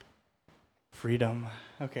Freedom.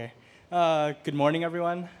 Okay. Good morning,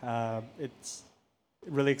 everyone. It's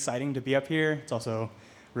really exciting to be up here. It's also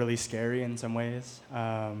really scary in some ways.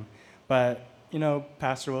 But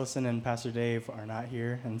Pastor Wilson and Pastor Dave are not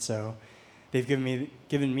here, and so they've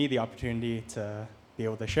given me the opportunity to be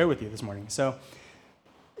able to share with you this morning. So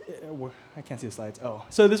I can't see the slides. Oh,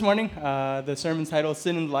 so this morning, the sermon's title,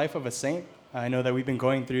 Sin in the Life of a Saint. I know that we've been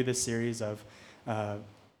going through this series of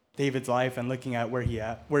David's life and looking at where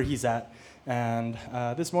he's at. And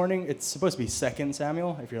this morning, it's supposed to be 2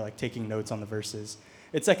 Samuel, if you're taking notes on the verses.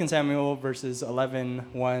 It's 2 Samuel verses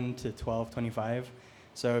 11:1 to 12:25.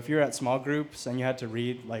 So if you're at small groups and you had to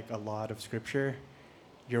read a lot of scripture,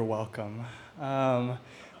 you're welcome. But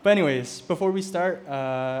anyways, before we start,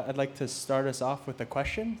 I'd like to start us off with a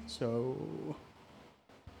question. So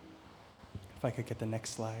if I could get the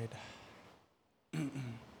next slide.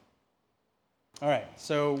 All right,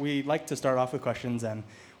 so we like to start off with questions, and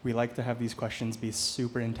we like to have these questions be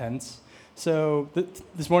super intense. So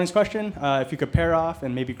this morning's question, if you could pair off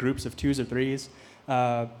in maybe groups of twos or threes,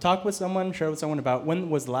 talk with someone, share with someone about when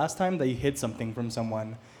was the last time that you hid something from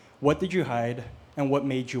someone, what did you hide, and what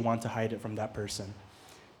made you want to hide it from that person?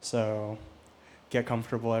 So get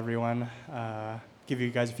comfortable, everyone. Give you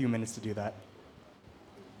guys a few minutes to do that.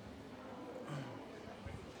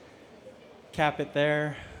 Cap it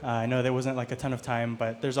there. I know there wasn't a ton of time,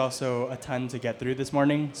 but there's also a ton to get through this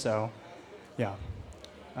morning, so yeah.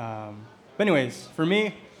 But anyways, for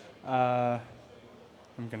me, I'm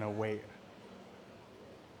gonna wait.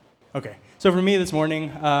 Okay, so for me this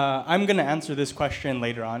morning, I'm gonna answer this question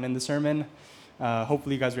later on in the sermon.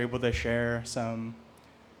 Hopefully you guys are able to share some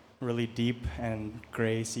really deep and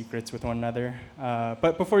gray secrets with one another.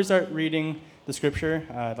 But before we start reading the scripture,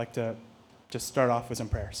 I'd like to just start off with some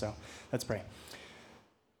prayer. So let's pray.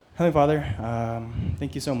 Heavenly Father,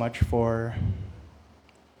 thank you so much for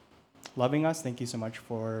loving us. Thank you so much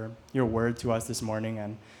for your word to us this morning.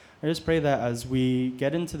 And I just pray that as we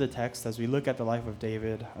get into the text, as we look at the life of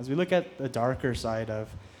David, as we look at the darker side of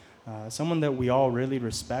someone that we all really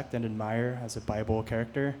respect and admire as a Bible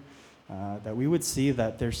character, that we would see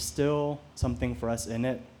that there's still something for us in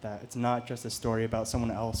it, that it's not just a story about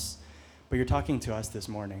someone else, but you're talking to us this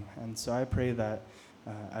morning. And so I pray that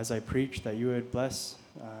as I preach, that you would bless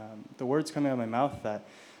the words coming out of my mouth, that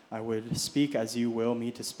I would speak as you will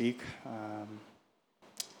me to speak,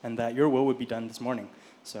 and that your will would be done this morning.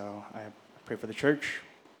 So I pray for the church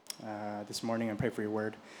this morning, and pray for your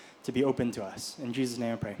word to be open to us. In Jesus'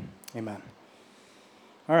 name I pray. Amen.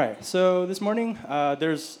 All right, so this morning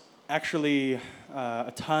there's actually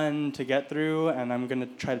a ton to get through, and I'm going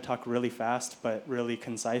to try to talk really fast but really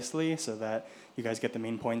concisely so that you guys get the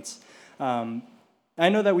main points. I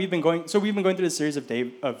know that we've been going through this series of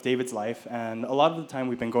David's life, and a lot of the time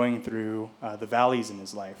we've been going through the valleys in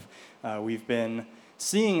his life. We've been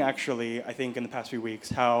seeing, actually, I think in the past few weeks,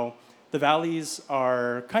 how the valleys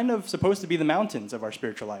are kind of supposed to be the mountains of our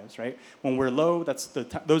spiritual lives, right? When we're low,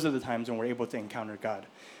 those are the times when we're able to encounter God.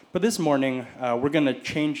 But this morning, we're going to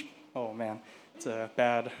change. Oh man, it's a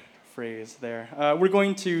bad phrase there. We're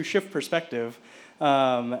going to shift perspective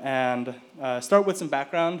and start with some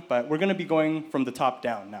background, but we're going to be going from the top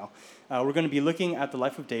down now. We're going to be looking at the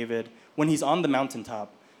life of David when he's on the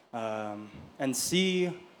mountaintop and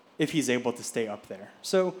see if he's able to stay up there.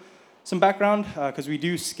 So some background, because we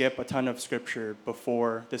do skip a ton of scripture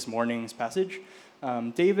before this morning's passage.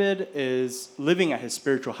 David is living at his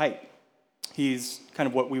spiritual height. He's kind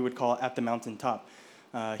of what we would call at the mountaintop.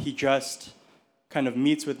 He just kind of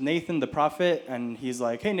meets with Nathan, the prophet, and he's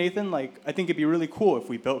like, hey, Nathan, I think it'd be really cool if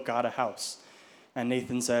we built God a house. And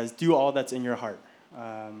Nathan says, do all that's in your heart.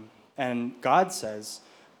 And God says,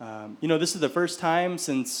 this is the first time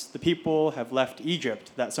since the people have left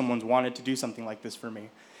Egypt that someone's wanted to do something like this for me.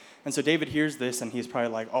 And so David hears this, and he's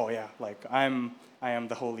probably like, oh, yeah, I am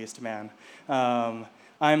the holiest man.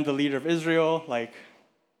 I'm the leader of Israel,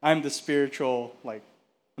 I'm the spiritual,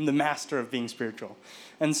 I'm the master of being spiritual.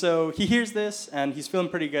 And so he hears this, and he's feeling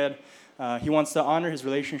pretty good. He wants to honor his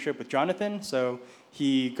relationship with Jonathan, so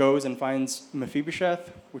he goes and finds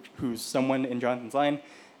Mephibosheth, who's someone in Jonathan's line,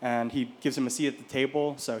 and he gives him a seat at the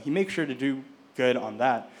table, so he makes sure to do good on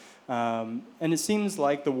that. And it seems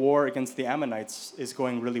like the war against the Ammonites is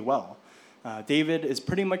going really well. David is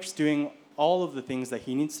pretty much doing all of the things that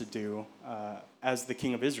he needs to do as the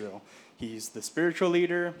king of Israel. He's the spiritual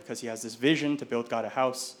leader because he has this vision to build God a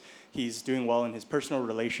house. He's doing well in his personal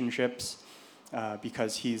relationships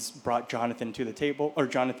because he's brought Jonathan to the table, or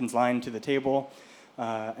Jonathan's line to the table.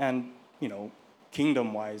 And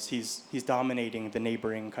kingdom-wise, he's dominating the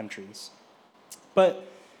neighboring countries. But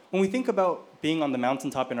when we think about being on the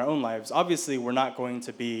mountaintop in our own lives, obviously we're not going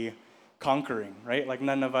to be conquering, right? Like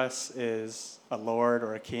none of us is a lord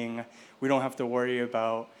or a king. We don't have to worry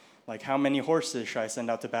about like how many horses should I send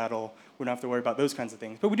out to battle. We don't have to worry about those kinds of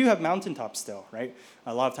things. But we do have mountaintops still, right?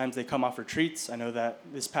 A lot of times they come off retreats. I know that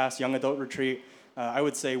this past young adult retreat, I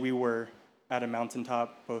would say we were at a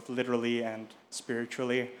mountaintop, both literally and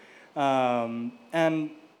spiritually.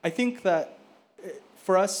 And I think that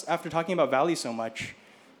for us, after talking about Valley so much,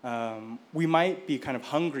 we might be kind of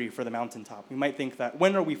hungry for the mountaintop. We might think that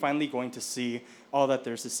when are we finally going to see all that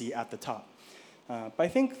there's to see at the top? But I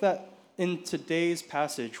think that in today's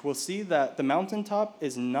passage, we'll see that the mountaintop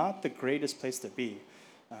is not the greatest place to be.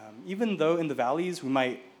 Even though in the valleys we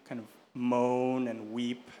might kind of moan and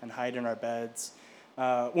weep and hide in our beds,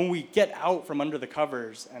 when we get out from under the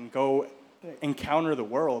covers and go encounter the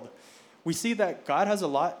world, we see that God has a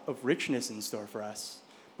lot of richness in store for us.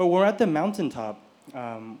 But when we're at the mountaintop,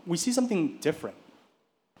 we see something different.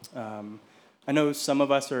 I know some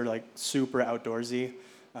of us are like super outdoorsy.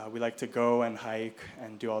 We like to go and hike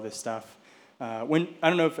and do all this stuff. I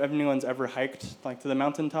don't know if anyone's ever hiked like to the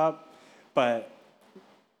mountaintop, but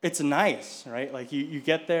it's nice, right? Like you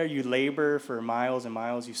get there, you labor for miles and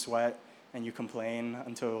miles, you sweat and you complain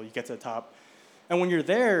until you get to the top. And when you're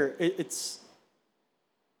there,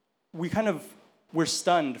 we're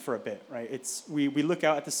stunned for a bit, right? We look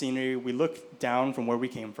out at the scenery, we look down from where we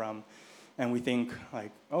came from, and we think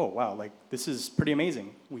like, oh wow, like this is pretty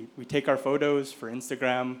amazing. We take our photos for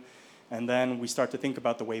Instagram, and then we start to think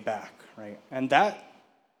about the way back, right? And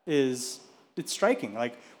it's striking.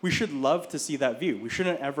 Like we should love to see that view. We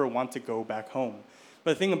shouldn't ever want to go back home.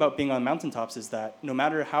 But the thing about being on mountaintops is that no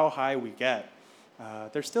matter how high we get,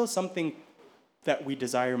 there's still something that we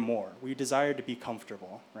desire more. We desire to be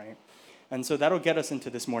comfortable, right? And so that'll get us into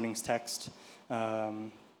this morning's text,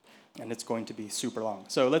 and it's going to be super long.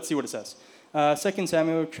 So let's see what it says. 2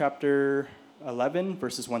 Samuel chapter 11,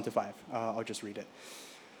 verses 1 to 5. I'll just read it.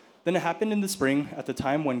 Then it happened in the spring, at the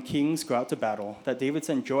time when kings go out to battle, that David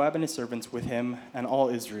sent Joab and his servants with him and all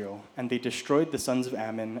Israel, and they destroyed the sons of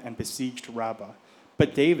Ammon and besieged Rabbah.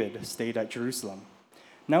 But David stayed at Jerusalem.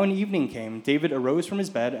 Now when evening came, David arose from his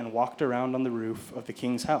bed and walked around on the roof of the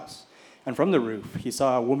king's house. And from the roof he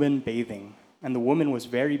saw a woman bathing, and the woman was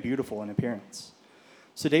very beautiful in appearance.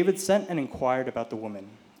 So David sent and inquired about the woman.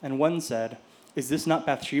 And one said, "Is this not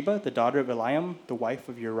Bathsheba, the daughter of Eliam, the wife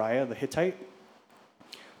of Uriah the Hittite?"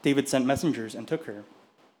 David sent messengers and took her.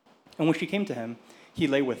 And when she came to him, he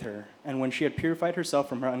lay with her. And when she had purified herself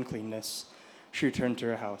from her uncleanness, she returned to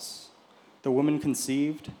her house. The woman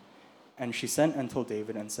conceived, and she sent and told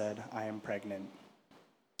David and said, "I am pregnant."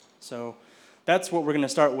 So that's what we're going to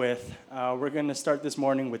start with. We're going to start this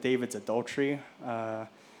morning with David's adultery.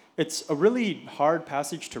 It's a really hard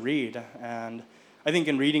passage to read, and I think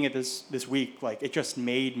in reading it this week, like it just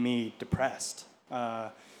made me depressed. I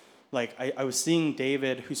was seeing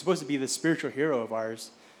David, who's supposed to be the spiritual hero of ours,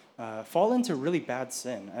 fall into really bad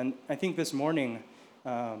sin. And I think this morning,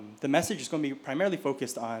 the message is going to be primarily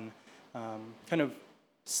focused on kind of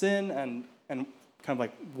sin and kind of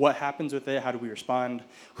like what happens with it, how do we respond,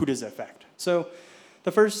 who does it affect. So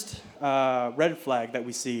the first red flag that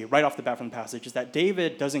we see right off the bat from the passage is that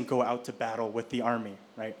David doesn't go out to battle with the army,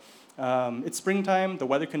 right? It's springtime, the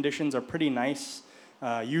weather conditions are pretty nice.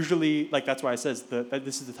 Usually, like that's why it says that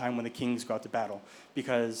this is the time when the kings go out to battle,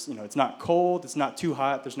 because it's not cold, it's not too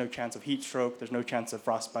hot, there's no chance of heat stroke, there's no chance of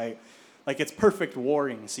frostbite. Like it's perfect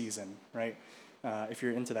warring season, right? If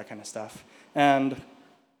you're into that kind of stuff. And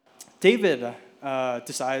David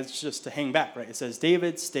decides just to hang back, right? It says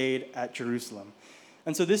David stayed at Jerusalem.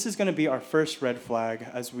 And so this is going to be our first red flag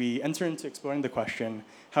as we enter into exploring the question,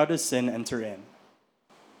 how does sin enter in?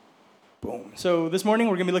 Boom. So this morning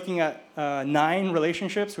we're going to be looking at 9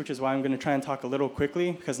 relationships, which is why I'm going to try and talk a little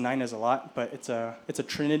quickly, because 9 is a lot, but it's a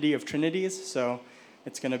trinity of trinities, so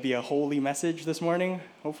it's going to be a holy message this morning,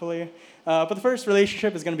 hopefully. But the first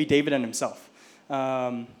relationship is going to be David and himself.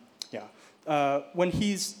 When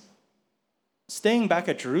he's staying back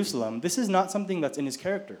at Jerusalem, this is not something that's in his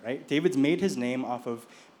character, right? David's made his name off of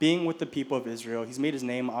being with the people of Israel. He's made his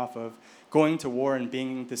name off of going to war and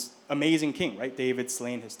being this amazing king, right? David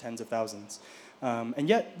slaying his tens of thousands. And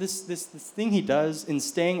yet, this thing he does in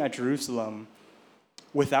staying at Jerusalem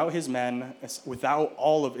without his men, without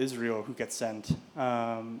all of Israel who gets sent,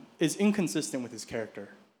 is inconsistent with his character,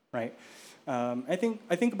 right? I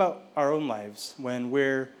think about our own lives when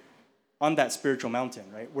we're on that spiritual mountain,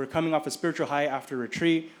 right? We're coming off a spiritual high after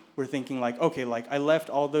retreat. We're thinking like, okay, like I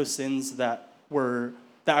left all those sins that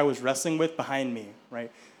I was wrestling with behind me,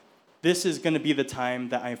 right? This is going to be the time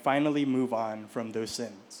that I finally move on from those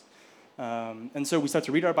sins. And so we start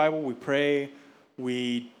to read our Bible, we pray,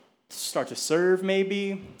 we start to serve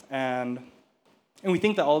maybe, and we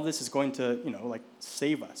think that all of this is going to, like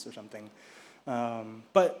save us or something.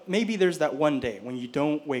 But maybe there's that one day when you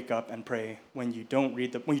don't wake up and pray, when you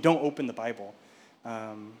don't open the Bible.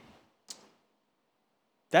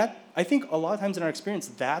 That, I think a lot of times in our experience,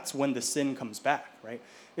 that's when the sin comes back, right?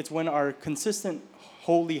 It's when our consistent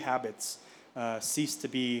holy habits cease to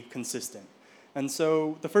be consistent. And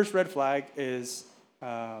so the first red flag is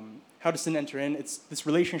how does sin enter in? It's this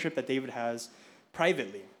relationship that David has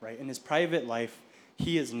privately, right? In his private life,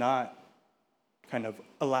 he is not kind of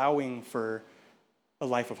allowing for a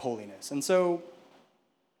life of holiness. And so,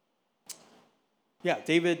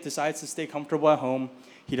 David decides to stay comfortable at home.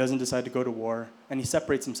 He doesn't decide to go to war, and he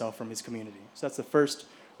separates himself from his community. So that's the first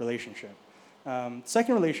relationship.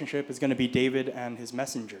 Second relationship is going to be David and his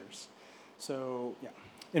messengers. So,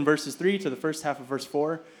 in verses 3 to the first half of verse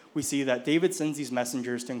 4, we see that David sends these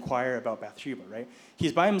messengers to inquire about Bathsheba, right?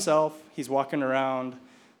 He's by himself, he's walking around,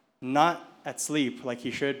 not at sleep like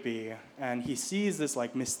he should be, and he sees this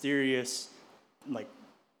like mysterious, like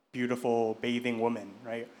beautiful bathing woman,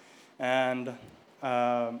 right? And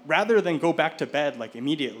rather than go back to bed like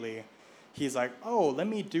immediately, he's like, oh, let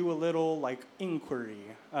me do a little like inquiry.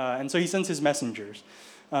 And so he sends his messengers.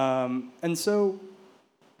 And so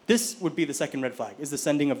this would be the second red flag, is the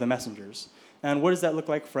sending of the messengers. And what does that look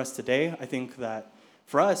like for us today? I think that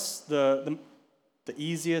for us, the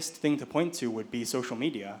easiest thing to point to would be social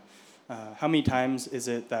media. How many times is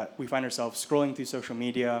it that we find ourselves scrolling through social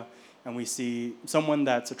media and we see someone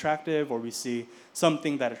that's attractive, or we see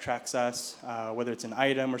something that attracts us, whether it's an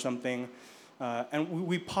item or something, and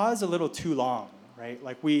we pause a little too long, right?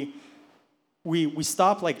 Like we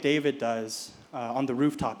stop like David does on the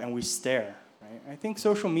rooftop and we stare, right? I think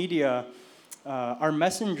social media, our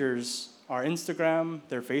messengers, our Instagram,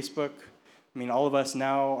 their Facebook. I mean, all of us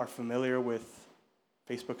now are familiar with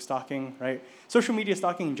Facebook stalking, right? Social media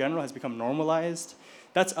stalking in general has become normalized.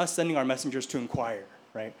 That's us sending our messengers to inquire,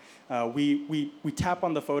 right? We tap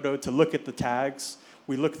on the photo to look at the tags.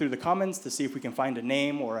 We look through the comments to see if we can find a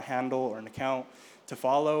name or a handle or an account to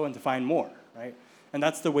follow and to find more, right? And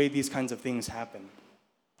that's the way these kinds of things happen.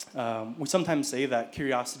 We sometimes say that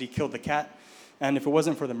curiosity killed the cat, and if it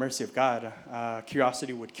wasn't for the mercy of God,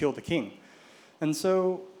 curiosity would kill the king. And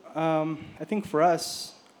so I think for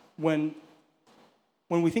us, when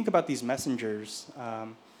we think about these messengers, I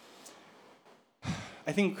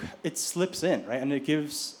think it slips in, right? And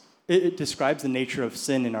it describes the nature of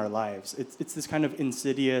sin in our lives. It's this kind of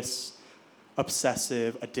insidious,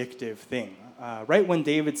 obsessive, addictive thing. Right when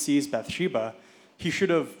David sees Bathsheba, he should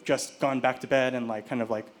have just gone back to bed and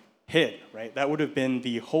hid, right? That would have been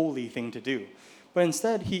the holy thing to do. But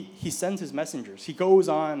instead, he sends his messengers. He goes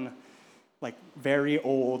on very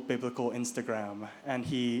old biblical Instagram, and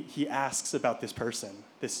he asks about this person,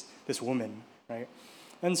 this woman, right?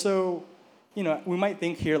 And so, we might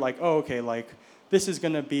think here this is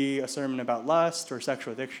going to be a sermon about lust or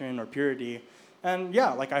sexual addiction or purity. And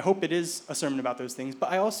I hope it is a sermon about those things,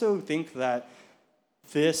 but I also think that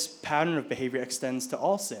this pattern of behavior extends to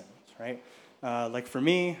all sins, right? For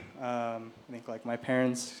me, I think my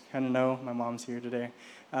parents kind of know, my mom's here today.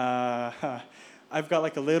 I've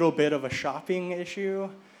got a little bit of a shopping issue,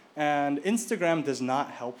 and Instagram does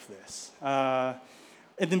not help this. At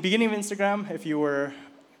the beginning of Instagram, if you were,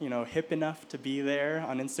 hip enough to be there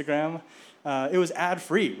on Instagram, it was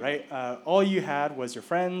ad-free, right? All you had was your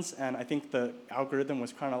friends, and I think the algorithm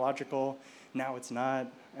was chronological. Now it's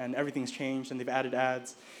not, and everything's changed, and they've added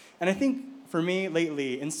ads. And I think for me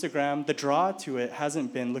lately, Instagram, the draw to it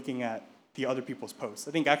hasn't been looking at the other people's posts.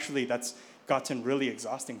 I think actually that's gotten really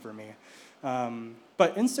exhausting for me.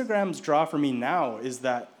 But Instagram's draw for me now is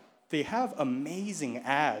that they have amazing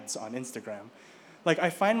ads on Instagram. I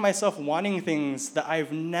find myself wanting things that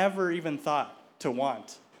I've never even thought to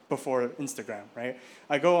want before Instagram, right?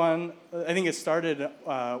 I go on, I think it started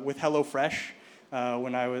with HelloFresh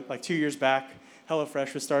when I was 2 years back.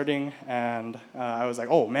 HelloFresh was starting, and I was like,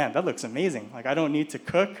 oh man, that looks amazing. I don't need to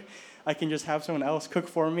cook. I can just have someone else cook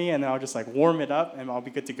for me, and then I'll just warm it up, and I'll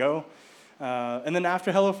be good to go. And then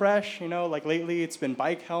after HelloFresh, lately it's been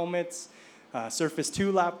bike helmets, Surface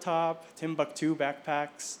 2 laptop, Timbuktu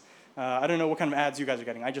backpacks. I don't know what kind of ads you guys are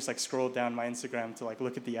getting. I just scrolled down my Instagram to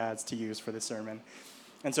look at the ads to use for this sermon.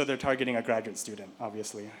 And so they're targeting a graduate student,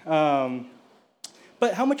 obviously.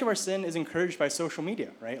 But how much of our sin is encouraged by social media,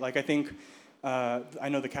 right? I think, I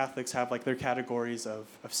know the Catholics have their categories of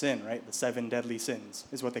sin, right? The 7 deadly sins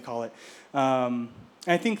is what they call it. And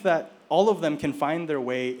I think that all of them can find their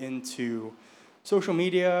way into social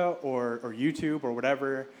media or YouTube or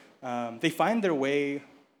whatever. They find their way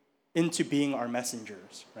into being our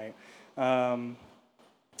messengers, right?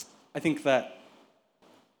 I think that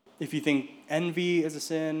if you think envy is a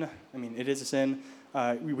sin, I mean, it is a sin.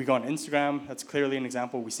 We go on Instagram, that's clearly an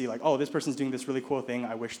example. We see like, oh, this person's doing this really cool thing.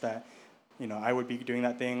 I wish that, I would be doing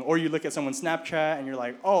that thing. Or you look at someone's Snapchat and you're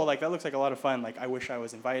like, oh, like that looks like a lot of fun. Like, I wish I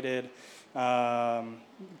was invited.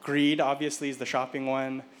 Greed, obviously, is the shopping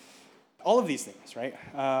one. All of these things, right?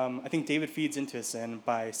 I think David feeds into his sin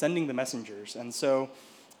by sending the messengers. And so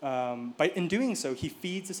in doing so, he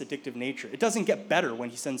feeds this addictive nature. It doesn't get better when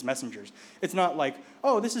he sends messengers. It's not like,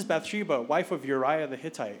 oh, this is Bathsheba, wife of Uriah the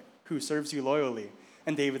Hittite, who serves you loyally.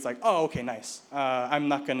 And David's like, oh, okay, nice. I'm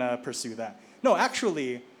not going to pursue that. No,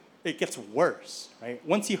 actually, it gets worse, right?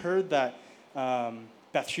 Once he heard that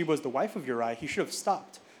Bathsheba was the wife of Uriah, he should have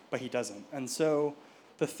stopped, but he doesn't. And so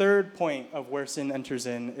the third point of where sin enters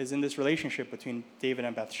in is in this relationship between David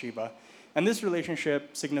and Bathsheba. And this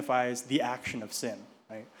relationship signifies the action of sin,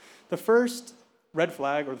 right? The first red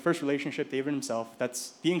flag, or the first relationship, David himself,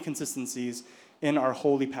 that's the inconsistencies in our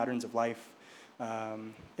holy patterns of life,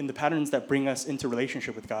 in the patterns that bring us into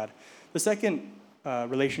relationship with God. The second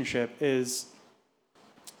relationship is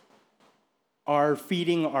our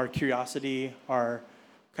feeding our curiosity, our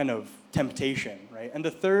kind of temptation, right? And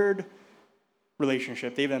the third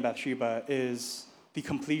relationship, David and Bathsheba, is the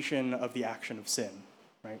completion of the action of sin,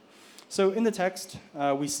 right? So in the text,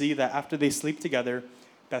 we see that after they sleep together,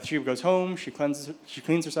 Bathsheba goes home, she cleans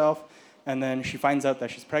herself, and then she finds out that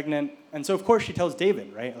she's pregnant. And so, of course, she tells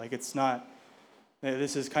David, right? Like, it's not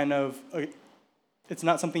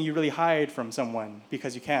something you really hide from someone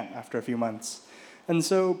because you can't after a few months. And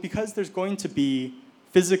so, because there's going to be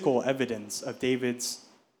physical evidence of David's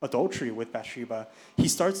adultery with Bathsheba, he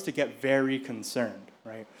starts to get very concerned,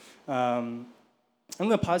 right? I'm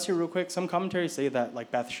going to pause here real quick. Some commentaries say that like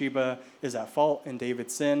Bathsheba is at fault in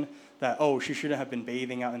David's sin, that, oh, she shouldn't have been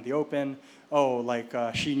bathing out in the open. Oh, like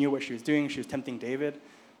she knew what she was doing. She was tempting David.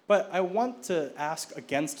 But I want to ask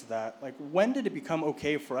against that, like, when did it become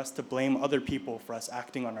okay for us to blame other people for us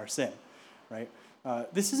acting on our sin, right?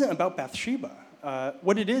 This isn't about Bathsheba.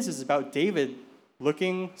 What it is about David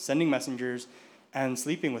sending messengers, and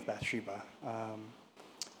sleeping with Bathsheba.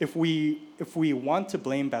 If we want to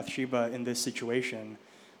blame Bathsheba in this situation,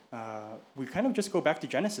 we kind of just go back to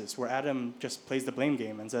Genesis, where Adam just plays the blame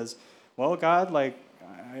game and says, well, God, like,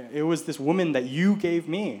 it was this woman that you gave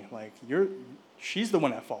me. Like, she's the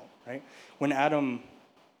one at fault, right? When Adam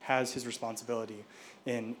has his responsibility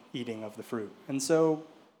in eating of the fruit. And so,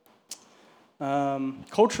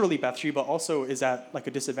 culturally, Bathsheba also is at like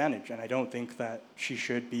a disadvantage, and I don't think that she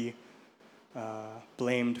should be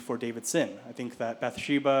blamed for David's sin. I think that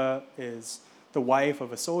Bathsheba is the wife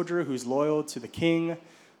of a soldier who's loyal to the king.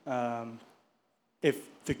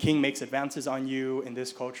 If the king makes advances on you in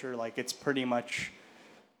this culture, like, it's pretty much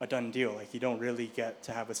a done deal. Like, you don't really get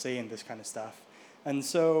to have a say in this kind of stuff. And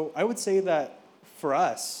so I would say that for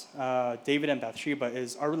us, David and Bathsheba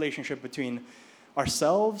is our relationship between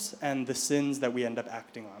ourselves and the sins that we end up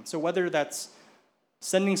acting on. So whether that's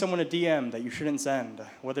sending someone a DM that you shouldn't send,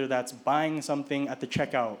 whether that's buying something at the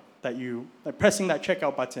checkout, pressing that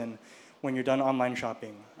checkout button when you're done online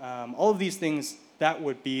shopping, all of these things, that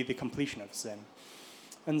would be the completion of sin.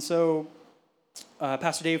 And so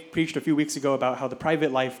Pastor Dave preached a few weeks ago about how the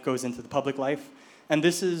private life goes into the public life. And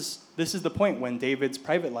this is the point when David's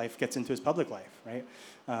private life gets into his public life, right?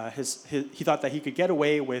 He thought that he could get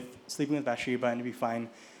away with sleeping with Bathsheba and be fine.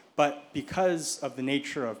 But because of the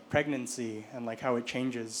nature of pregnancy and like how it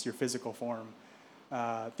changes your physical form,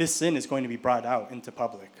 this sin is going to be brought out into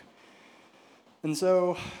public. And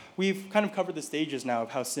so we've kind of covered the stages now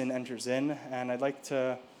of how sin enters in, and I'd like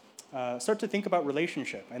to start to think about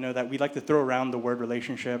relationship. I know that we like to throw around the word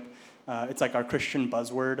relationship. It's like our Christian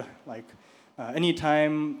buzzword. Like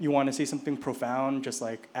anytime you want to say something profound, just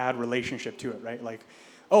like add relationship to it, right? Like,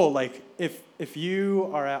 oh, like if you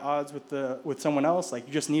are at odds with someone else, like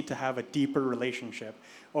you just need to have a deeper relationship,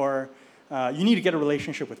 or you need to get a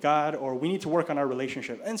relationship with God, or we need to work on our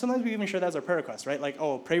relationship. And sometimes we even share that as our prayer request, right? Like,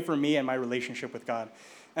 oh, pray for me and my relationship with God.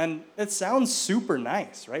 And it sounds super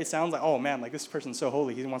nice, right? It sounds like, oh man, like this person's so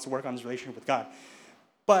holy, he wants to work on his relationship with God.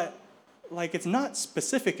 But like, it's not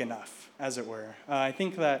specific enough, as it were. I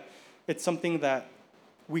think that it's something that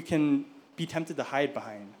we can be tempted to hide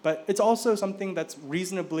behind. But it's also something that's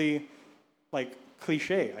reasonably like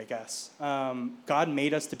cliche, I guess. God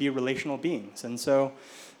made us to be relational beings. And so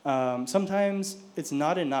sometimes it's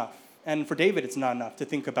not enough. And for David, it's not enough to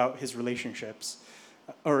think about his relationships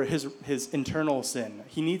or his internal sin.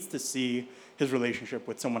 He needs to see his relationship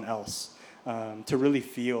with someone else to really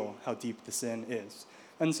feel how deep the sin is.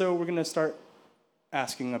 And so we're going to start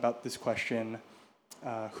asking about this question,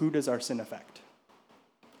 who does our sin affect?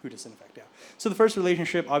 Who does sin affect? Yeah. So the first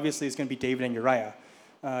relationship, obviously, is going to be David and Uriah.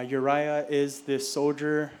 Uriah is this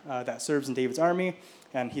soldier that serves in David's army,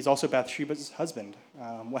 and he's also Bathsheba's husband.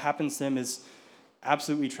 What happens to him is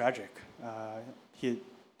absolutely tragic.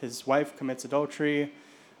 His wife commits adultery,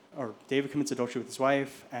 or David commits adultery with his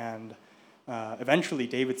wife, and eventually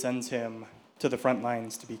David sends him to the front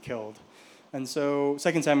lines to be killed. And so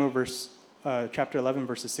 2 Samuel chapter 11,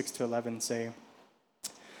 verses 6 to 11 say,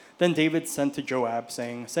 Then David sent to Joab,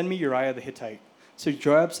 saying, Send me Uriah the Hittite. So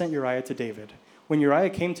Joab sent Uriah to David. When Uriah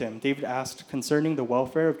came to him, David asked concerning the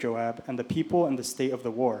welfare of Joab and the people and the state of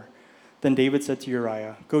the war. Then David said to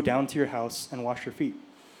Uriah, Go down to your house and wash your feet.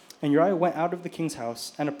 And Uriah went out of the king's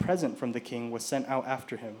house, and a present from the king was sent out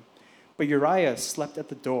after him. But Uriah slept at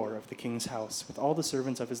the door of the king's house with all the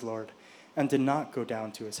servants of his lord, and did not go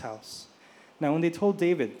down to his house. Now when they told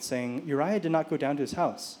David, saying, Uriah did not go down to his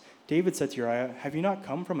house, David said to Uriah, Have you not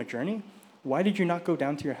come from a journey? Why did you not go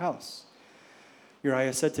down to your house?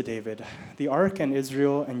 Uriah said to David, The ark and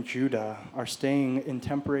Israel and Judah are staying in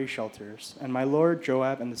temporary shelters, and my lord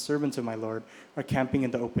Joab and the servants of my lord are camping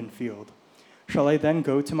in the open field. Shall I then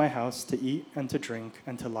go to my house to eat and to drink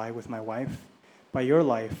and to lie with my wife? By your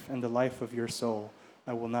life and the life of your soul,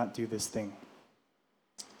 I will not do this thing.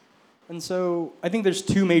 And so I think there's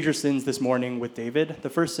two major sins this morning with David. The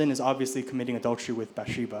first sin is obviously committing adultery with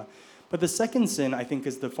Bathsheba. But the second sin, I think,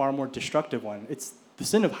 is the far more destructive one. It's the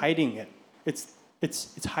sin of hiding it.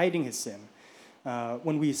 It's hiding his sin.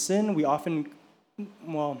 When we sin, we often,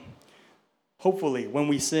 hopefully, when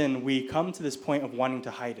we sin, we come to this point of wanting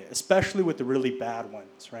to hide it, especially with the really bad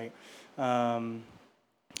ones, right?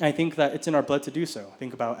 I think that it's in our blood to do so.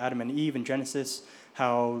 Think about Adam and Eve in Genesis,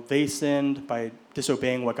 how they sinned by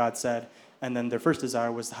disobeying what God said, and then their first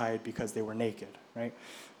desire was to hide because they were naked, right?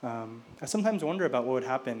 I sometimes wonder about what would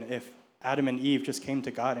happen if Adam and Eve just came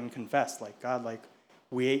to God and confessed, like, God, like,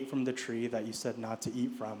 we ate from the tree that you said not to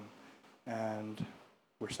eat from, and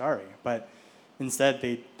we're sorry. But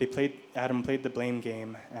instead, Adam played the blame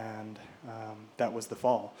game, and that was the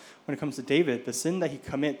fall. When it comes to David, the sin that he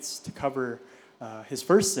commits to cover his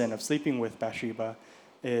first sin of sleeping with Bathsheba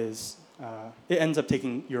is it ends up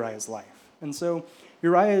taking Uriah's life. And so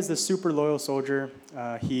Uriah is this super loyal soldier.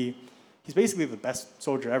 He's basically the best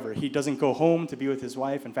soldier ever. He doesn't go home to be with his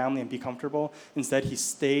wife and family and be comfortable. Instead, he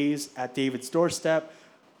stays at David's doorstep,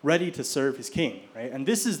 ready to serve his king, right? And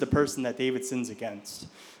this is the person that David sins against.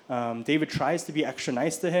 David tries to be extra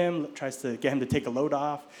nice to him, tries to get him to take a load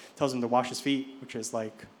off, tells him to wash his feet, which is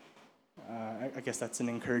like, I guess that's an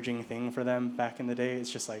encouraging thing for them back in the day.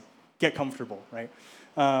 It's just like, get comfortable, right?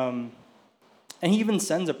 And he even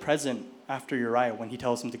sends a present after Uriah when he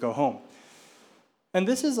tells him to go home. And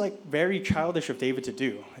this is like very childish of David to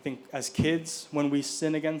do. I think as kids, when we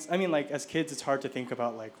sin as kids, it's hard to think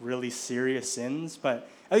about like really serious sins. But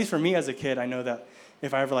at least for me as a kid, I know that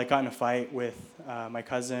if I ever like got in a fight with my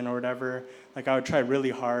cousin or whatever, like I would try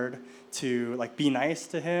really hard to like be nice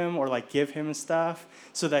to him or like give him stuff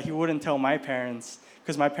so that he wouldn't tell my parents,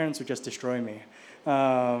 because my parents would just destroy me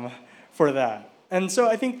for that. And so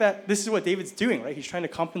I think that this is what David's doing, right? He's trying to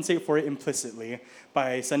compensate for it implicitly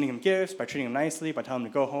by sending him gifts, by treating him nicely, by telling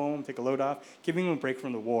him to go home, take a load off, giving him a break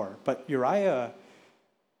from the war. But Uriah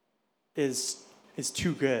is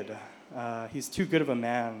too good. He's too good of a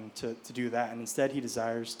man to do that, and instead he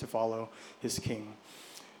desires to follow his king.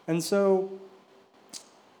 And so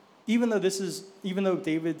even though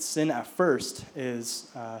David's sin at first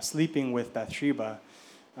is sleeping with Bathsheba,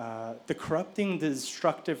 the corrupting,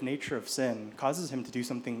 destructive nature of sin causes him to do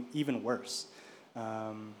something even worse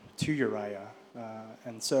to Uriah.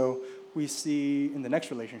 And so we see in the next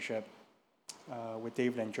relationship with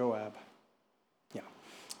David and Joab,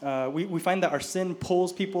 we find that our sin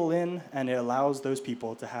pulls people in, and it allows those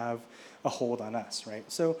people to have a hold on us, right?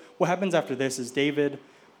 So what happens after this is David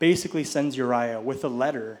basically sends Uriah with a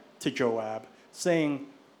letter to Joab saying,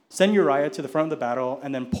 send Uriah to the front of the battle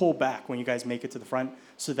and then pull back when you guys make it to the front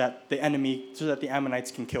so that the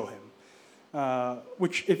Ammonites can kill him.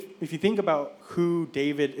 Which, if you think about who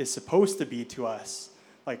David is supposed to be to us,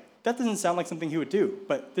 like that doesn't sound like something he would do,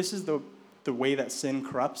 but this is the way that sin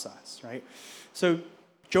corrupts us, right? So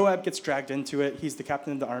Joab gets dragged into it. He's the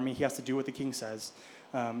captain of the army. He has to do what the king says.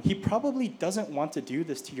 He probably doesn't want to do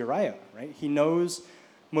this to Uriah, right? He knows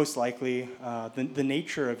most likely the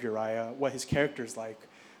nature of Uriah, what his character is like.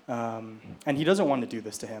 And he doesn't want to do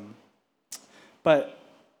this to him. But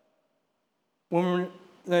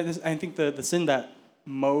I think the sin that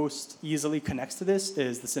most easily connects to this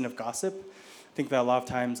is the sin of gossip. I think that a lot of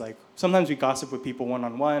times, like sometimes we gossip with people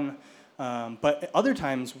one-on-one, but other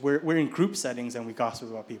times we're in group settings and we gossip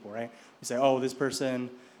about people, right? We say, oh, this person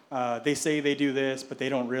They say they do this, but they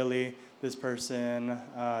don't really. This person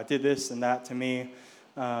did this and that to me.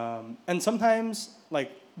 And sometimes,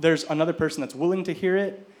 like, there's another person that's willing to hear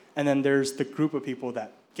it, and then there's the group of people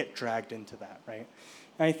that get dragged into that, right?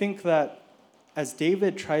 And I think that as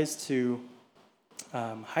David tries to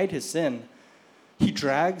hide his sin, he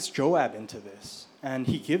drags Joab into this, and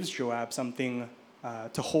he gives Joab something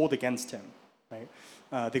to hold against him, right?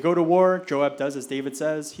 They go to war. Joab does as David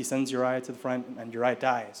says. He sends Uriah to the front, and Uriah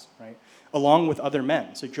dies, right? Along with other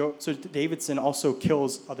men. So David's sin also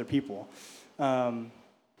kills other people. And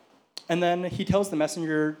then he tells the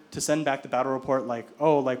messenger to send back the battle report, like,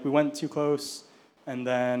 oh, like, we went too close, and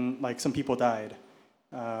then, like, some people died.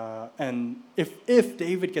 And if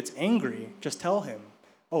David gets angry, just tell him,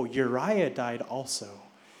 oh, Uriah died also.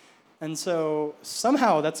 And so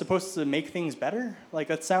somehow that's supposed to make things better? Like,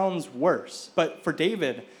 that sounds worse. But for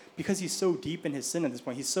David, because he's so deep in his sin at this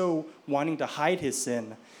point, he's so wanting to hide his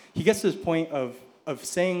sin, he gets to this point of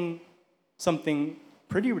saying something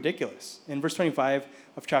pretty ridiculous. In verse 25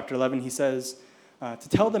 of chapter 11, he says, to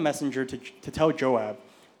tell the messenger to tell Joab,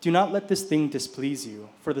 do not let this thing displease you,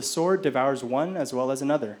 for the sword devours one as well as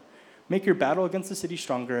another. Make your battle against the city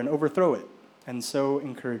stronger and overthrow it, and so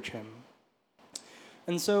encourage him.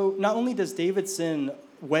 And so not only does David's sin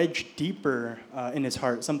wedge deeper in his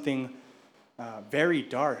heart, something very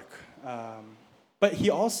dark, but he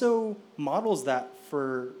also models that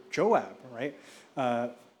for Joab, right?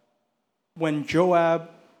 When Joab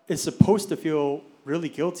is supposed to feel really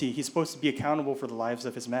guilty, he's supposed to be accountable for the lives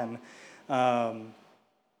of his men.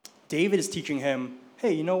 David is teaching him,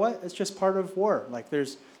 hey, you know what? It's just part of war. Like,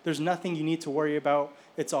 there's nothing you need to worry about.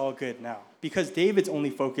 It's all good now. Because David's only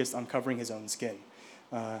focused on covering his own skin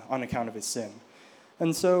on account of his sin.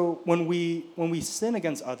 And so when we sin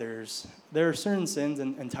against others, there are certain sins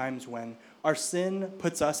and times when our sin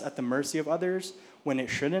puts us at the mercy of others when it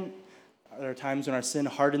shouldn't. There are times when our sin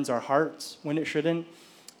hardens our hearts when it shouldn't.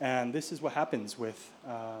 And this is what happens with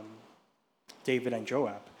David and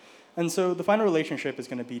Joab. And so the final relationship is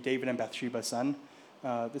going to be David and Bathsheba's son.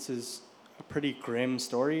 This is a pretty grim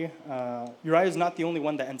story. Uriah is not the only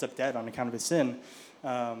one that ends up dead on account of his sin.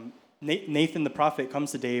 Nathan the prophet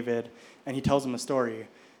comes to David, and he tells him a story,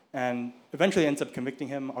 and eventually ends up convicting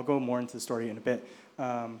him. I'll go more into the story in a bit.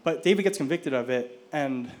 But David gets convicted of it,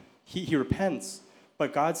 and he repents,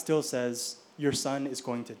 but God still says, your son is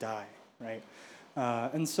going to die, right?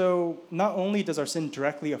 And so not only does our sin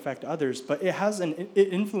directly affect others, but it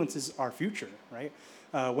influences our future, right?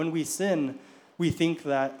 When we sin, we think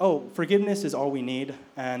that, oh, forgiveness is all we need,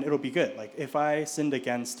 and it'll be good. Like, if I sinned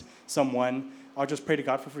against someone, I'll just pray to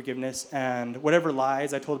God for forgiveness, and whatever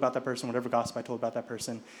lies I told about that person, whatever gossip I told about that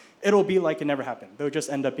person, it'll be like it never happened. They'll just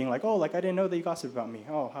end up being like, oh, like, I didn't know that you gossiped about me.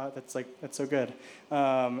 Oh, that's so good.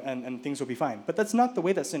 And things will be fine. But that's not the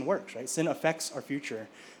way that sin works, right? Sin affects our future.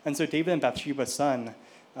 And so David and Bathsheba's son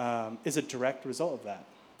is a direct result of that.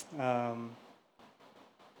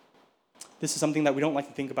 This is something that we don't like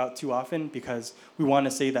to think about too often because we want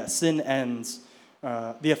to say that sin ends,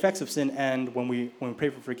 the effects of sin end when we pray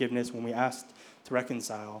for forgiveness, when we ask to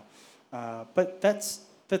reconcile. But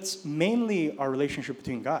that's mainly our relationship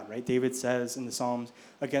between God, right? David says in the Psalms,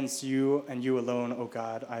 against you and you alone, O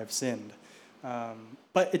God, I have sinned.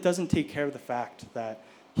 But it doesn't take care of the fact that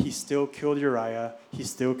he still killed Uriah, he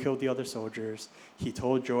still killed the other soldiers, he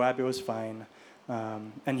told Joab it was fine,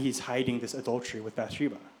 and he's hiding this adultery with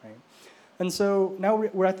Bathsheba, right? And so now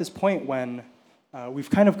we're at this point when we've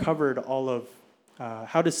kind of covered all of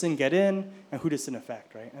how does sin get in and who does sin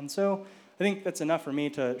affect, right? And so I think that's enough for me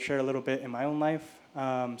to share a little bit in my own life.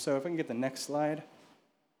 So if I can get the next slide.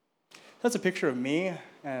 That's a picture of me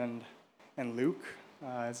and Luke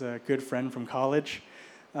as a good friend from college.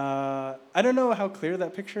 I don't know how clear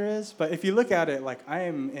that picture is, but if you look at it, like, I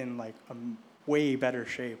am in like a way better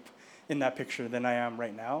shape in that picture than I am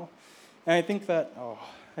right now. And I think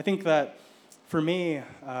that for me,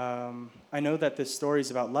 I know that this story is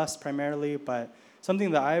about lust primarily, but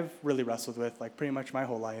something that I've really wrestled with, like, pretty much my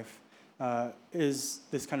whole life, is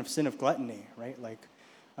this kind of sin of gluttony, right? Like,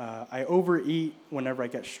 I overeat whenever I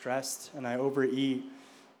get stressed, and I overeat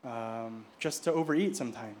just to overeat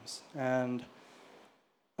sometimes. And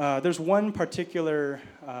there's one particular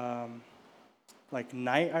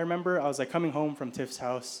night I remember. I was like coming home from Tiff's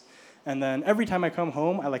house, and then every time I come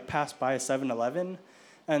home, I like pass by a 7-Eleven,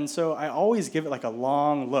 and so I always give it like a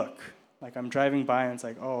long look. Like, I'm driving by and it's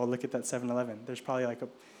like, oh, look at that 7-Eleven. There's probably like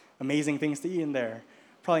amazing things to eat in there.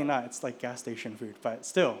 Probably not. It's like gas station food, but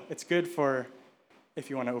still, it's good for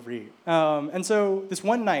if you want to overeat. And so this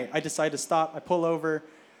one night, I decide to stop. I pull over.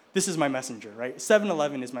 This is my messenger, right?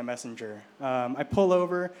 7-Eleven is my messenger. I pull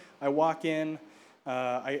over. I walk in.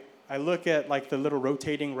 I look at like the little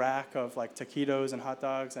rotating rack of like taquitos and hot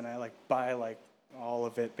dogs, and I like buy like all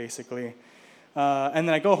of it basically. And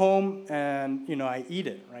then I go home and I eat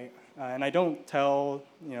it, right? And I don't tell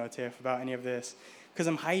Tiff about any of this because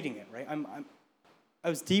I'm hiding it, right? I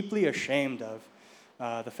was deeply ashamed of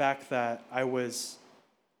the fact that I was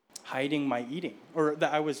hiding my eating, or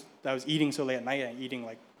that I was eating so late at night and eating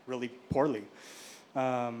like really poorly.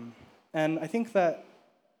 And I think that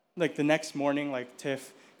like the next morning, like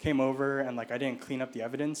Tiff came over and like I didn't clean up the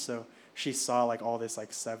evidence, so she saw like all this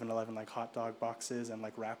like 7-Eleven like hot dog boxes and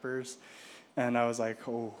like wrappers, and I was like,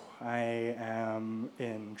 oh, I am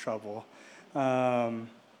in trouble. But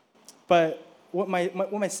what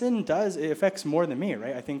my sin does, it affects more than me,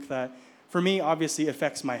 right? I think that for me, obviously, it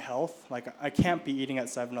affects my health. Like I can't be eating at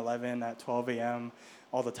 7-Eleven at 12 a.m.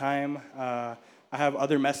 all the time. I have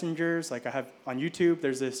other messengers. Like I have on YouTube,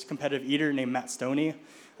 there's this competitive eater named Matt Stoney. I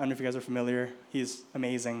don't know if you guys are familiar. He's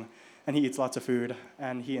amazing, and he eats lots of food,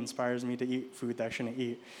 and he inspires me to eat food that I shouldn't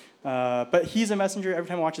eat. But he's a messenger. Every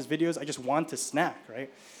time I watch his videos, I just want to snack, right?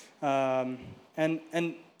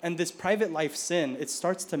 And this private life sin, it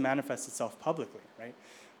starts to manifest itself publicly,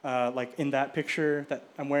 right? Like in that picture that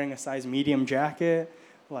I'm wearing a size medium jacket,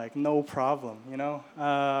 like no problem,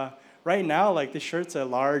 Right now, like this shirt's a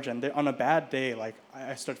large, and on a bad day, like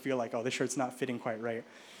I start to feel like, oh, this shirt's not fitting quite right.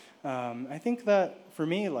 I think that for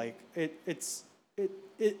me, like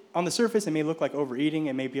it on the surface, it may look like overeating.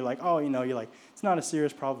 It may be like, oh, you're like, it's not a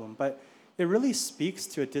serious problem, but it really speaks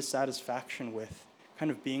to a dissatisfaction with kind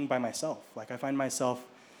of being by myself. Like I find myself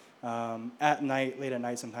at night, late at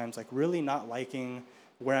night sometimes, like really not liking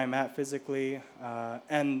where I'm at physically,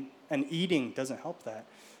 and eating doesn't help that.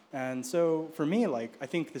 And so for me, like I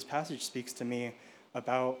think this passage speaks to me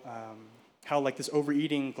about how like this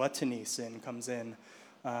overeating gluttony sin comes in,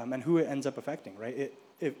 and who it ends up affecting, right?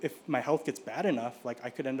 If my health gets bad enough, like I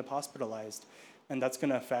could end up hospitalized, and that's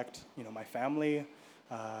going to affect my family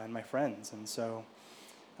and my friends. And so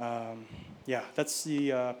that's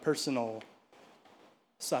the personal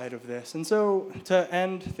side of this. And so to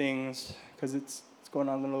end things, because it's going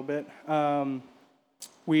on a little bit,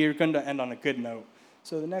 we're going to end on a good note.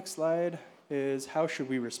 So the next slide is how should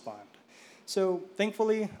we respond? So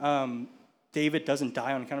thankfully, David doesn't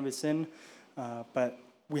die on account of his sin, but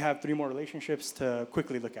we have 3 more relationships to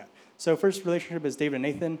quickly look at. So first relationship is David and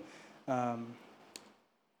Nathan.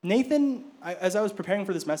 Nathan, as I was preparing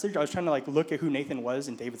for this message, I was trying to like look at who Nathan was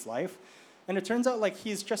in David's life. And it turns out like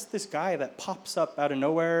he's just this guy that pops up out of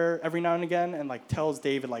nowhere every now and again and like tells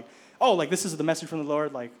David like, oh, like this is the message from the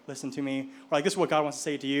Lord, like listen to me. Or like this is what God wants to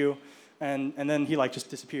say to you. And then he like just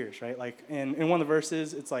disappears, right? Like in one of the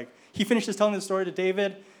verses, it's like he finishes telling the story to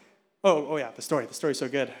David. Oh yeah, the story's so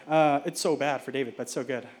good. It's so bad for David, but it's so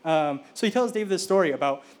good. So he tells David this story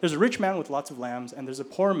about there's a rich man with lots of lambs, and there's a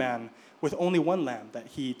poor man with only one lamb that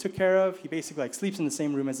he took care of. He basically like sleeps in the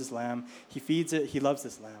same room as this lamb. He feeds it. He loves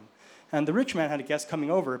this lamb. And the rich man had a guest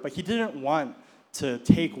coming over, but he didn't want to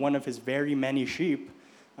take one of his very many sheep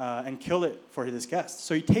and kill it for his guest.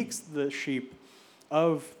 So he takes the sheep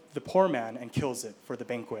of the poor man and kills it for the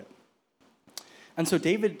banquet. And so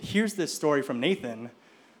David hears this story from Nathan,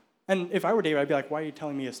 and if I were David, I'd be like, why are you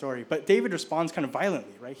telling me a story? But David responds kind of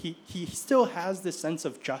violently, right? He still has this sense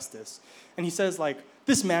of justice, and he says, like,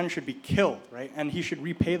 this man should be killed, right? And he should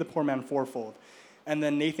repay the poor man fourfold. And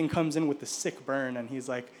then Nathan comes in with the sick burn, and he's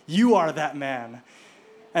like, you are that man.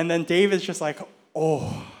 And then David's just like,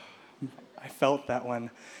 oh, I felt that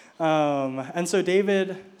one. And so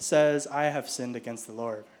David says, I have sinned against the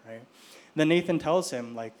Lord, right? Then Nathan tells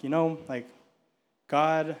him, like,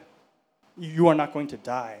 God, you are not going to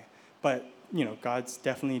die. But, God's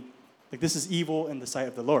definitely, like, this is evil in the sight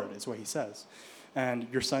of the Lord, is what he says. And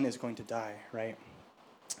your son is going to die, right?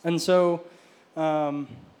 And so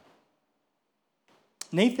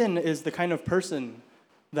Nathan is the kind of person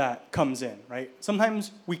that comes in, right?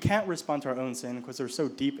 Sometimes we can't respond to our own sin because we're so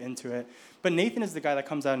deep into it. But Nathan is the guy that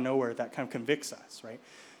comes out of nowhere that kind of convicts us, right?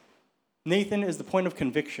 Nathan is the point of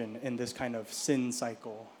conviction in this kind of sin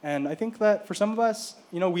cycle. And I think that for some of us,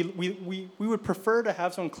 we would prefer to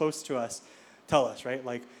have someone close to us tell us, right?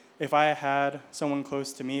 Like, if I had someone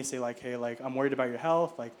close to me say, like, hey, like, I'm worried about your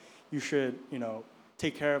health, like, you should,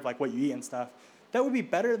 take care of, like, what you eat and stuff, that would be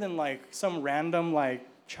better than, like, some random, like,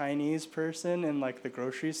 Chinese person in, like, the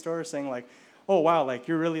grocery store saying, like, oh, wow, like,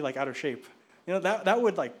 you're really, like, out of shape. That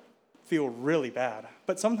would, like, feel really bad.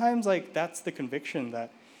 But sometimes, like, that's the conviction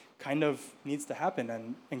that kind of needs to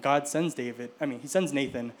happen, and God sends he sends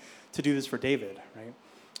Nathan to do this for David, right?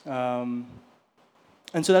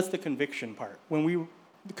 And so that's the conviction part. The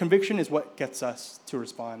conviction is what gets us to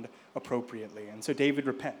respond appropriately, and so David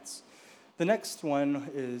repents. the next one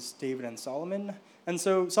is David and Solomon. And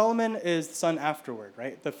so Solomon is the son afterward,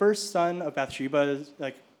 right? The first son of Bathsheba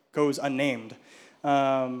goes unnamed.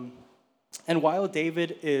 And while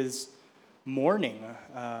David is mourning,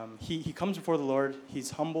 he comes before the Lord. He's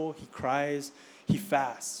humble. He cries. He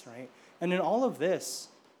fasts, right? And in all of this,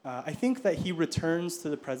 I think that he returns to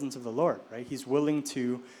the presence of the Lord, right? He's willing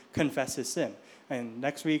to confess his sin. And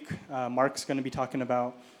next week, Mark's going to be talking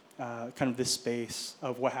about kind of this space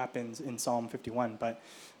of what happens in Psalm 51. But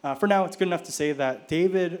for now, it's good enough to say that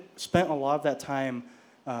David spent a lot of that time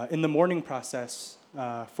in the mourning process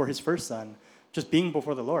for his first son, just being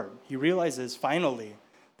before the Lord. He realizes finally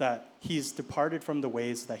that he's departed from the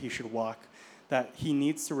ways that he should walk, that he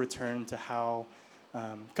needs to return to how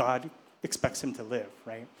God expects him to live,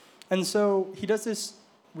 right? And so he does this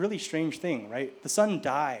really strange thing, right? The son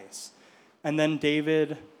dies, and then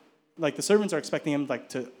David, the servants are expecting him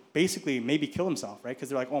to basically maybe kill himself, right? Because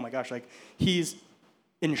they're like, oh my gosh, he's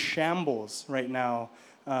in shambles right now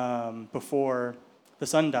before the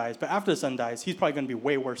son dies. But after the son dies, he's probably going to be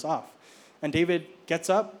way worse off. And David gets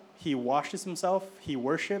up, he washes himself, he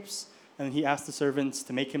worships, and he asks the servants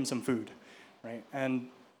to make him some food, right? And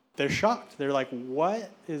they're shocked. They're like,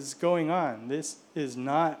 what is going on? This is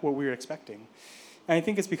not what we were expecting. And I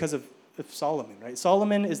think it's because of Solomon, right?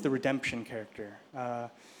 Solomon is the redemption character.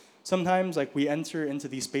 Sometimes we enter into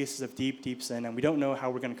these spaces of deep, deep sin, and we don't know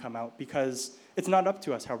how we're going to come out because it's not up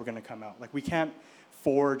to us how we're going to come out. We can't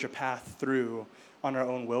forge a path through on our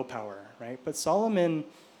own willpower, right? But Solomon,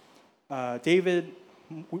 David,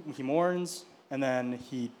 he mourns, and then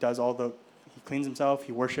he cleans himself,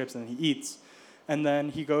 he worships, and he eats. And then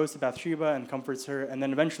he goes to Bathsheba and comforts her, and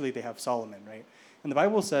then eventually they have Solomon, right? And the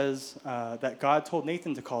Bible says that God told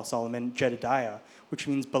Nathan to call Solomon Jedediah, which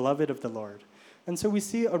means beloved of the Lord. And so we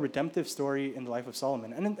see a redemptive story in the life of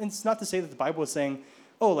Solomon. And it's not to say that the Bible is saying,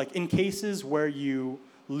 in cases where you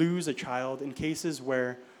lose a child, in cases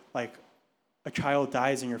where a child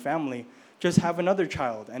dies in your family, just have another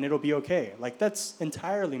child and it'll be okay. That's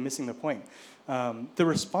entirely missing the point. The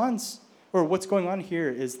response, or what's going on here,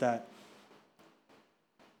 is that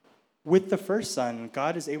with the first son,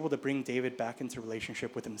 God is able to bring David back into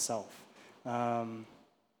relationship with himself.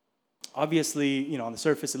 Obviously, on the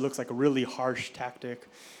surface, it looks like a really harsh tactic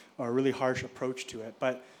or a really harsh approach to it.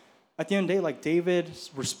 But at the end of the day, David's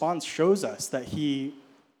response shows us that he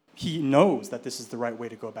knows that this is the right way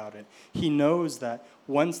to go about it. He knows that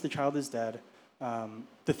once the child is dead,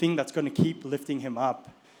 the thing that's going to keep lifting him up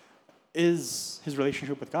is his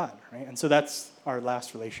relationship with God, right? And so that's our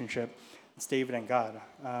last relationship. It's David and God.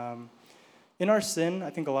 In our sin, I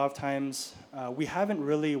think a lot of times we haven't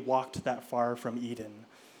really walked that far from Eden.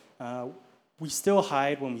 We still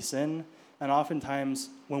hide when we sin, and oftentimes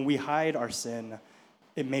when we hide our sin,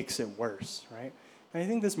 it makes it worse, right? And I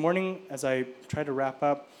think this morning, as I try to wrap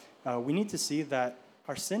up, we need to see that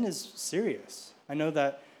our sin is serious. I know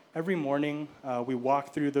that every morning we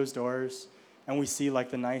walk through those doors and we see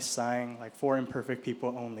the nice sign, for imperfect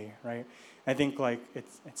people only, right? I think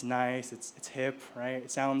it's nice, it's hip, right?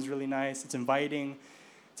 It sounds really nice, it's inviting.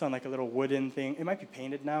 It's on a little wooden thing. It might be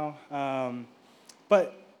painted now,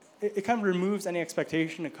 but it kind of removes any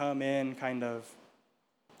expectation to come in kind of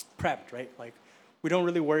prepped, right? We don't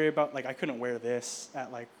really worry about, I couldn't wear this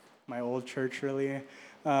at my old church really,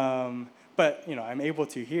 but I'm able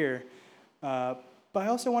to here. But I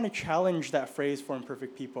also want to challenge that phrase, for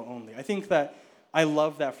imperfect people only. I think that I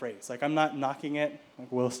love that phrase. I'm not knocking it,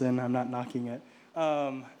 Wilson, I'm not knocking it.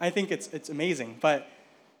 I think it's amazing, but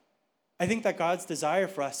I think that God's desire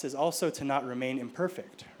for us is also to not remain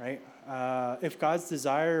imperfect, right? If God's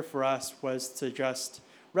desire for us was to just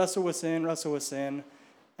wrestle with sin,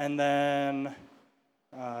 and then,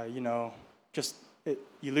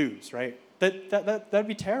 you lose, right? That'd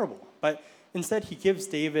be terrible. But instead, he gives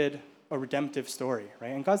David a redemptive story, right?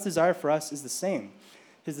 And God's desire for us is the same.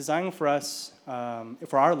 His design for us,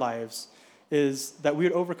 for our lives, is that we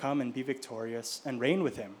would overcome and be victorious and reign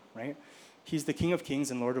with him, right? He's the King of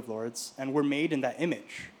Kings and Lord of Lords, and we're made in that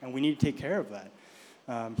image, and we need to take care of that.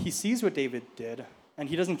 He sees what David did, and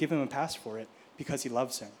he doesn't give him a pass for it because he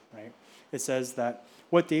loves him, right? It says that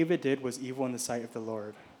what David did was evil in the sight of the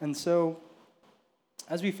Lord. And so,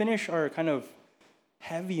 as we finish our kind of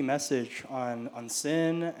heavy message on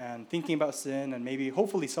sin and thinking about sin and maybe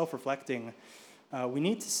hopefully self-reflecting, we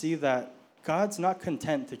need to see that God's not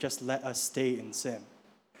content to just let us stay in sin.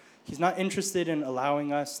 He's not interested in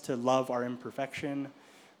allowing us to love our imperfection.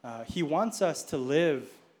 He wants us to live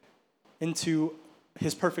into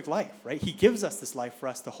his perfect life, right? He gives us this life for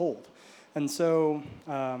us to hold. And so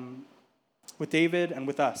with David and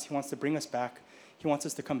with us, he wants to bring us back. He wants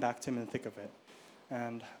us to come back to him in the thick of it.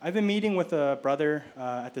 And I've been meeting with a brother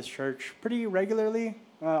at this church pretty regularly,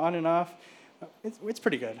 on and off. It's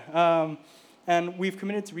pretty good. And we've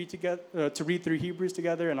committed to read through Hebrews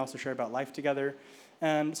together and also share about life together.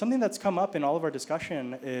 And something that's come up in all of our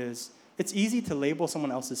discussion is it's easy to label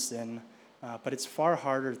someone else's sin, but it's far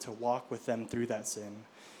harder to walk with them through that sin.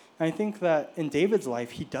 And I think that in David's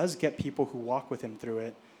life, he does get people who walk with him through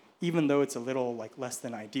it, even though it's a little like less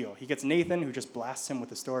than ideal. He gets Nathan, who just blasts him with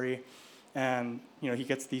the story, and he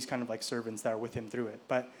gets these kind of like servants that are with him through it.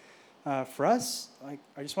 But for us, I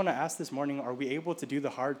just want to ask this morning, are we able to do the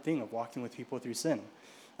hard thing of walking with people through sin?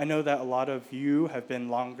 I know that a lot of you have been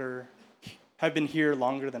here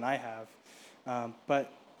longer than I have,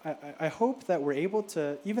 but I hope that we're able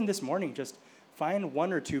to, even this morning, just find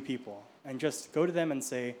one or two people and just go to them and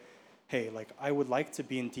say, hey, I would like to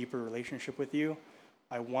be in deeper relationship with you.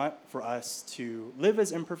 I want for us to live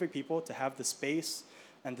as imperfect people, to have the space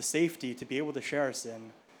and the safety to be able to share our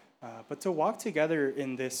sin, but to walk together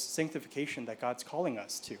in this sanctification that God's calling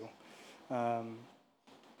us to.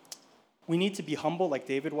 We need to be humble like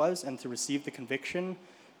David was and to receive the conviction,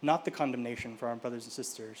 not the condemnation for our brothers and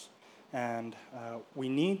sisters. And we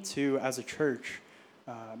need to, as a church,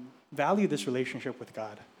 value this relationship with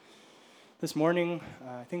God. This morning,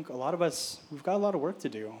 I think a lot of us, we've got a lot of work to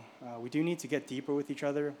do. We do need to get deeper with each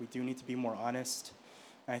other. We do need to be more honest.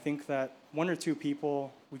 And I think that one or two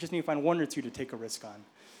people, we just need to find one or two to take a risk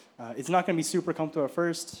on. It's not going to be super comfortable at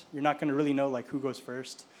first. You're not going to really know who goes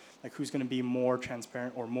first, who's going to be more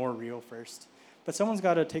transparent or more real first. But someone's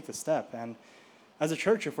got to take the step. And as a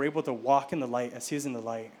church, if we're able to walk in the light as He's in the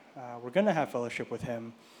light, we're going to have fellowship with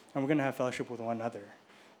Him, and we're going to have fellowship with one another.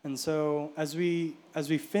 And so as we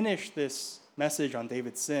finish this message on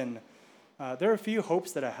David's sin, there are a few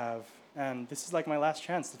hopes that I have, and this is my last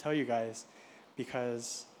chance to tell you guys,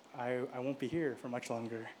 because I won't be here for much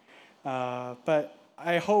longer. But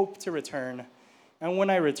I hope to return, and when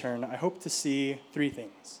I return, I hope to see three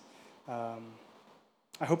things.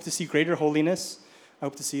 I hope to see greater holiness. I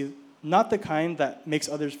hope to see not the kind that makes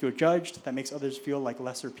others feel judged, that makes others feel like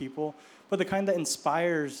lesser people, but the kind that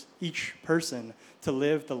inspires each person to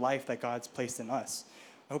live the life that God's placed in us.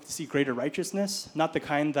 I hope to see greater righteousness, not the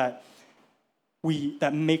kind that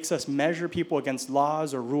makes us measure people against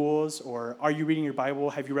laws or rules, or are you reading your Bible?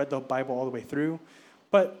 Have you read the Bible all the way through?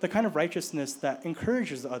 But the kind of righteousness that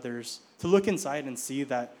encourages others to look inside and see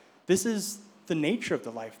that this is the nature of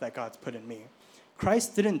the life that God's put in me.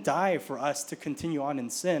 Christ didn't die for us to continue on in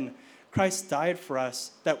sin. Christ died for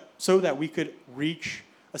us so that we could reach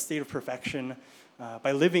a state of perfection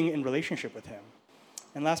by living in relationship with Him.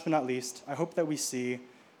 And last but not least, I hope that we see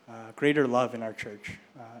greater love in our church.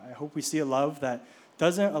 I hope we see a love that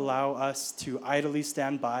doesn't allow us to idly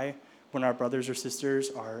stand by when our brothers or sisters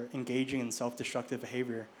are engaging in self-destructive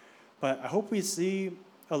behavior. But I hope we see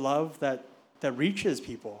a love that reaches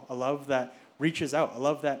people, a love that reaches out, a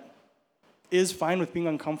love that is fine with being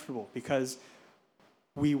uncomfortable, because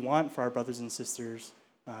we want for our brothers and sisters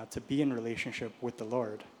to be in relationship with the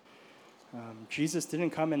Lord. Jesus didn't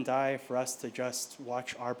come and die for us to just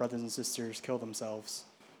watch our brothers and sisters kill themselves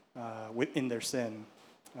in their sin.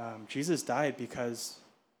 Jesus died because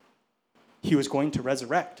He was going to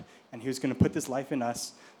resurrect, and He was going to put this life in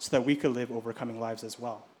us so that we could live overcoming lives as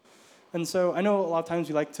well. And so I know a lot of times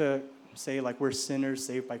we like to say we're sinners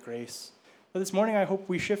saved by grace. But this morning I hope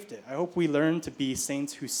we shift it. I hope we learn to be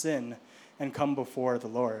saints who sin and come before the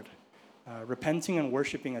Lord, repenting and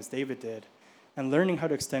worshiping as David did, and learning how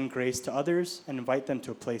to extend grace to others and invite them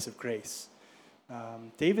to a place of grace.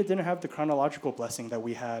 David didn't have the chronological blessing that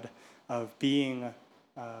we had of being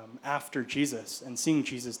after Jesus and seeing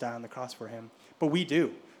Jesus die on the cross for him, but we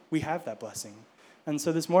do. We have that blessing. And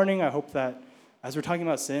so this morning, I hope that as we're talking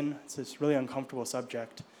about sin, it's this really uncomfortable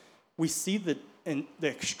subject, we see the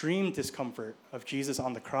extreme discomfort of Jesus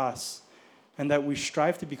on the cross, and that we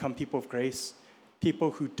strive to become people of grace,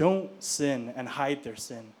 people who don't sin and hide their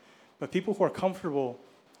sin, but people who are comfortable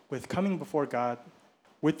with coming before God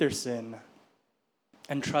with their sin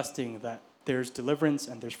and trusting that there's deliverance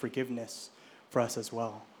and there's forgiveness for us as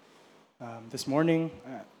well. This morning,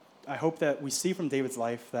 I hope that we see from David's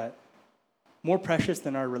life that more precious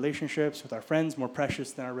than our relationships with our friends, more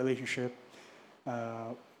precious than our relationship,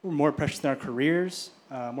 more precious than our careers,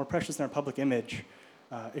 more precious than our public image,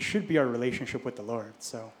 it should be our relationship with the Lord.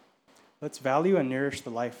 So let's value and nourish the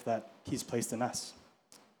life that He's placed in us.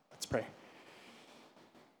 Let's pray.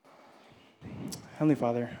 Heavenly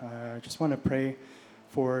Father, I just want to pray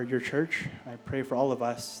for your church. I pray for all of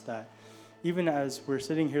us that even as we're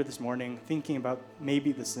sitting here this morning thinking about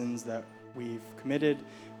maybe the sins that we've committed,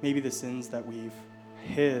 maybe the sins that we've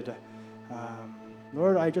hid,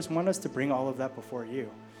 Lord, I just want us to bring all of that before you.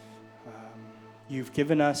 You've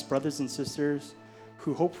given us brothers and sisters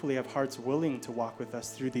who hopefully have hearts willing to walk with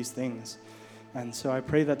us through these things. And so I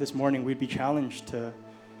pray that this morning we'd be challenged to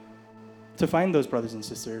find those brothers and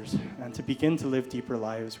sisters and to begin to live deeper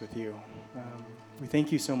lives with you. We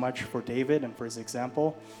thank you so much for David and for his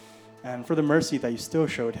example and for the mercy that you still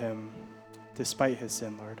showed him despite his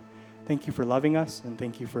sin, Lord. Thank you for loving us, and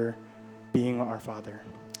thank you for being our Father.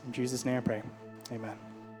 In Jesus' name I pray. Amen.